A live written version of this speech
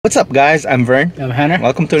What's up guys, I'm Vern. I'm Gener.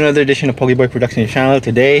 Welcome to another edition of Pogiboy Production channel.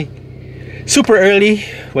 Today, super early.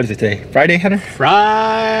 What is it today? Friday, Gener?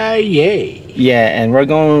 Friday. Yeah, and we're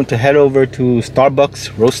going to head over to Starbucks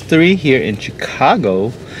Roastery here in Chicago,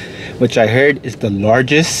 which I heard is the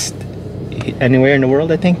largest anywhere in the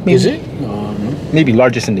world, I think. Maybe. Is it? Maybe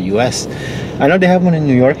largest in the US. I know they have one in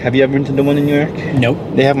New York. Have you ever been to the one in New York? Nope.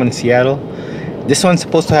 They have one in Seattle. This one's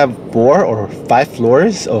supposed to have 4 or 5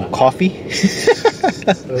 floors of coffee.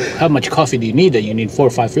 How much coffee do you need that you need 4 or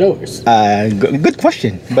 5 floors? Good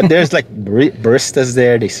question. But there's like baristas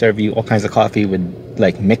there. They serve you all kinds of coffee with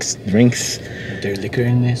like mixed drinks. Is there liquor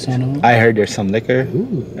in this? I heard there's some liquor.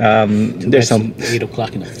 Ooh. There's some 8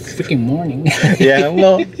 o'clock in the freaking morning. Yeah,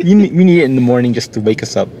 well, we need it in the morning just to wake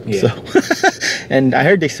us up. Yeah. So, and I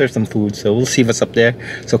heard they serve some food, so we'll see what's up there.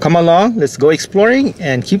 So come along, let's go exploring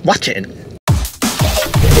and keep watching.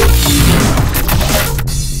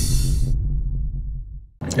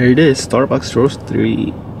 There it is, Starbucks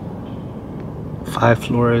Roastery. 5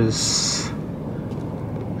 floors.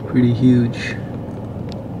 Pretty huge.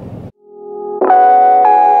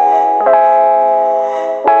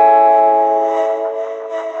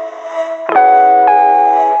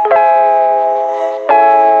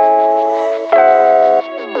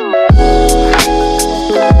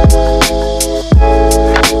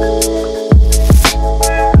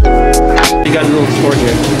 You got a little store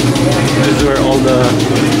here. This is where all the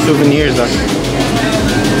souvenirs are.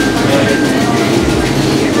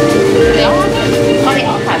 They all have it? Oh, they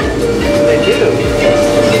all have it. They do.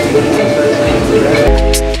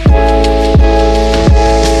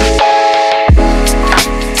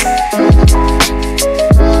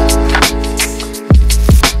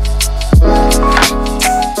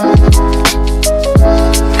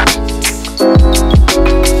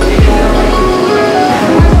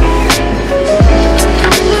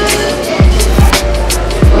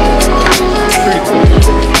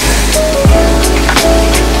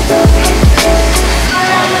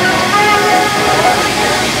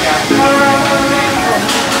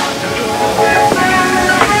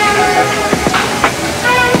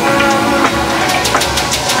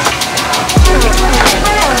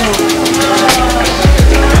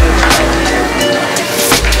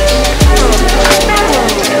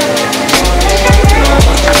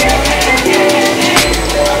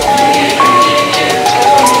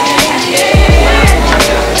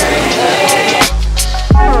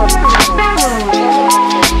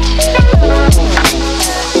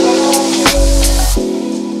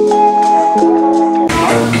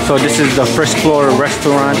 So this is the first floor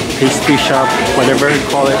restaurant, pastry shop, whatever you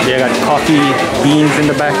call it. They got coffee, beans in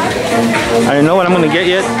the back. I don't know what I'm gonna get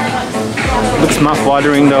yet. Looks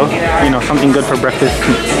mouth-watering though. You know, something good for breakfast.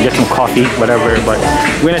 Get some coffee, whatever. But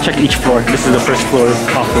we're gonna check each floor. This is the first floor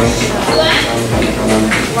offering.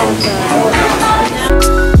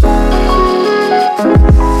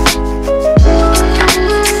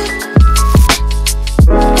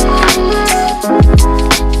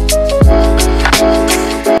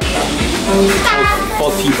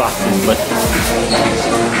 All tea boxes, but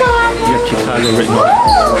you have Chicago written on it.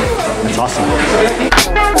 That's awesome.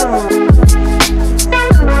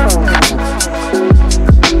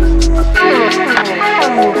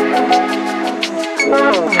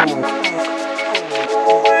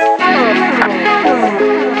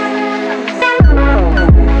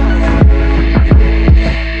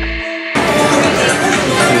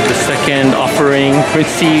 This is the second offering,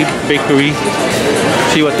 Quincy Bakery.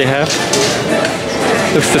 See what they have.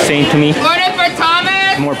 Looks the same to me. Order for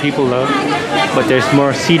Thomas! More people though, but there's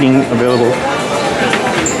more seating available.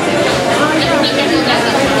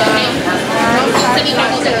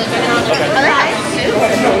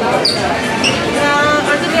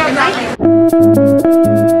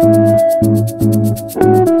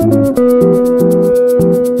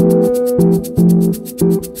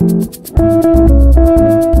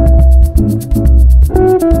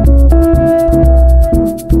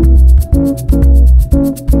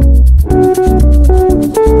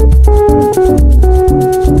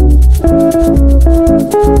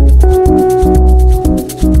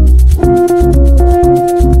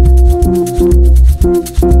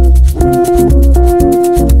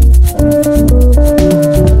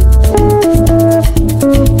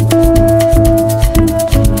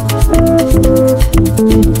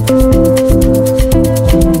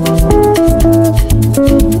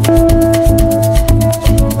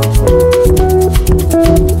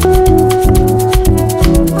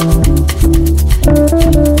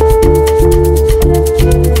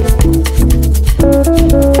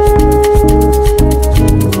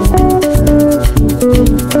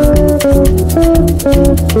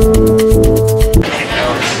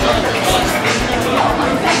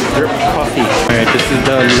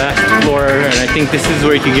 the last floor, and I think this is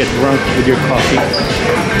where you can get drunk with your coffee.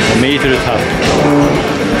 I made it to the top.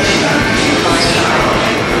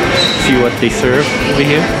 See what they serve over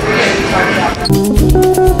here.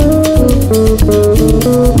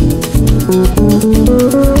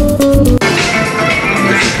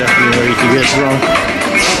 This is definitely where you can get drunk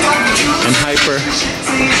and hyper.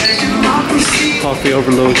 Coffee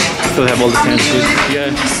overload. Still have all the sandwiches. Yeah,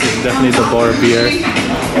 this is definitely the bar beer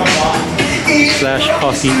slash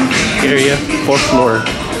coffee area, 4th floor,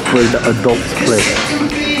 where the adults play.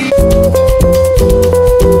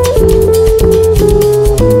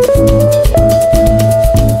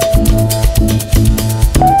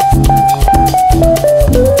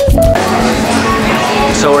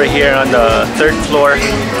 So we're here on the 3rd floor,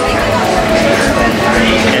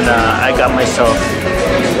 and I got myself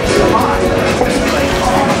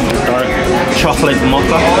dark chocolate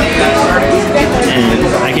mocha, and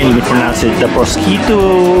I can't even pronounce it. The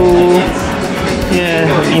prosciutto. Yeah,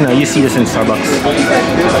 you know, you see this in Starbucks.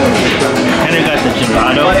 And I got the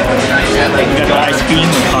gelato. I got the ice cream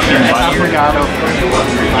with coffee and butter.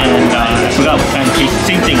 And I forgot what kind of cake.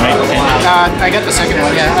 Same thing, right? I got the second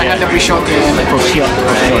one, yeah. I had the prosciutto. Prosciutto.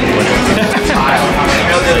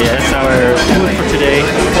 So yeah, that's our food for today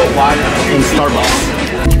in Starbucks.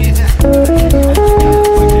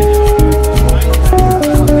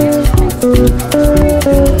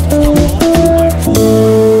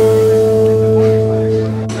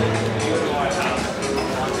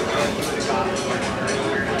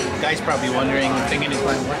 Guys probably wondering, thinking it's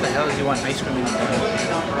like, what the hell does he want ice cream in the middle?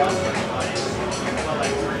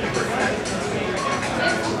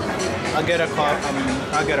 I'll get a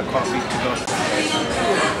coffee to go.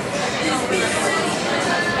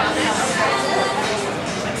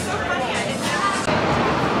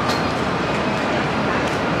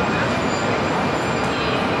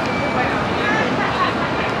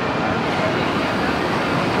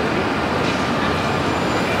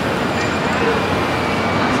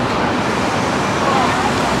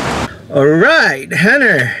 All right,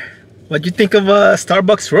 Gener, what'd you think of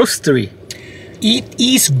Starbucks Roastery? It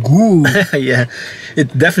is good. Yeah,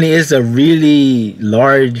 it definitely is a really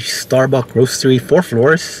large Starbucks Roastery, 4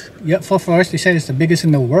 floors. Yep, 4 floors. They said it's the biggest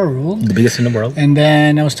in the world. The biggest in the world. And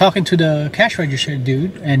then I was talking to the cash register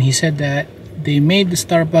dude, and he said that they made the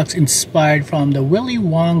Starbucks inspired from the Willy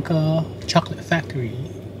Wonka Chocolate Factory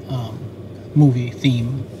movie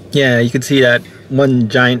theme. Yeah, you can see that one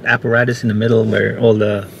giant apparatus in the middle where all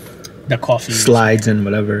the coffee slides and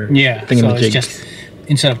whatever. Yeah, so it's just,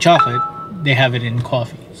 instead of chocolate, they have it in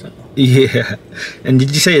coffee. So yeah. And did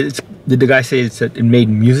you say did the guy say it made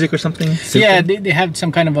music or something? Symphony? Yeah, they have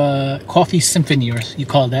some kind of a coffee symphony, or you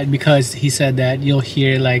call that, because he said that you'll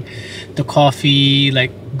hear like the coffee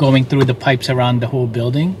like going through the pipes around the whole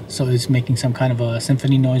building, so it's making some kind of a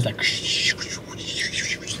symphony noise, like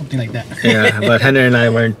something like that. Yeah, but Gener and I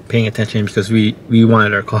weren't paying attention because we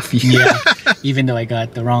wanted our coffee. Yeah, even though I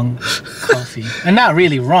got the wrong coffee. And not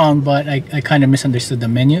really wrong, but I kind of misunderstood the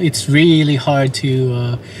menu. It's really hard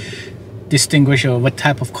to distinguish what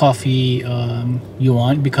type of coffee you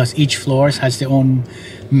want, because each floor has their own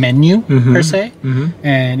menu per se,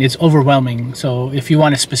 and it's overwhelming. So if you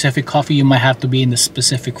want a specific coffee, you might have to be in the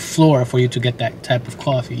specific floor for you to get that type of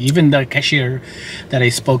coffee. Even the cashier that I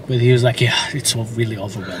spoke with, he was like, yeah, it's really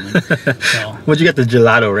overwhelming. So What'd you get? The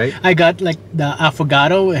gelato, right? I got like the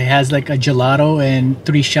affogato. It has like a gelato and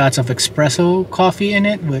 3 shots of espresso coffee in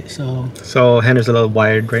it. So Gener's a little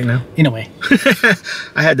wired right now. In a way.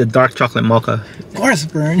 I had the dark chocolate mocha. Of course,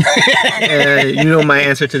 Vern. You know my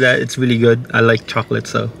answer to that. It's really good. I like chocolate,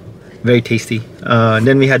 so very tasty.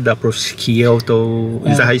 Then we had the prosciutto.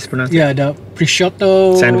 Is that how you pronounce it? Yeah, the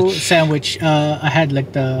prosciutto sandwich. I had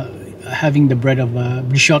like having the bread of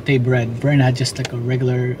prosciutto bread. Vern had just like a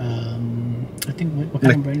regular. I think what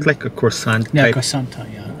kind of bread? Like a croissant. Yeah, type. croissant.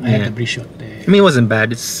 Yeah, I had the prosciutto. I mean, it wasn't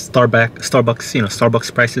bad. It's Starbucks. You know,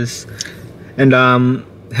 Starbucks prices. And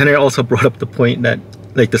Gener also brought up the point that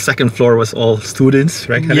like the second floor was all students,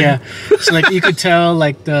 right? Gener? Yeah, so like you could tell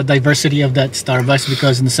like the diversity of that Starbucks,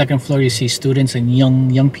 because in the second floor you see students and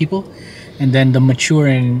young people, and then the mature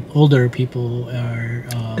and older people are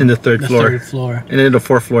in the third floor. And then the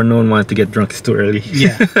 4th floor, no one wanted to get drunk. It's too early.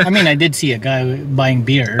 Yeah, I mean, I did see a guy buying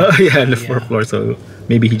beer. Oh yeah, in the 4th floor, so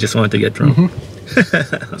maybe he just wanted to get drunk.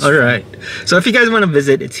 All right, so if you guys want to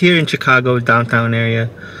visit, it's here in Chicago, downtown area.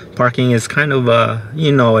 Parking is kind of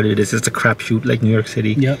you know what it is. It's a crapshoot like New York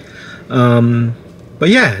City. Yep. But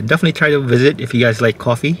yeah, definitely try to visit if you guys like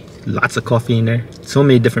coffee. Lots of coffee in there. So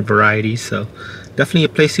many different varieties. So definitely a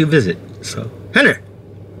place to visit. So Gener,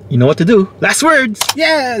 You know what to do. Last words.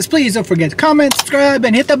 Yes, please don't forget to comment, subscribe,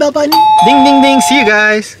 and hit the bell button. Ding, ding, ding. See you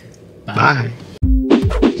guys. Bye.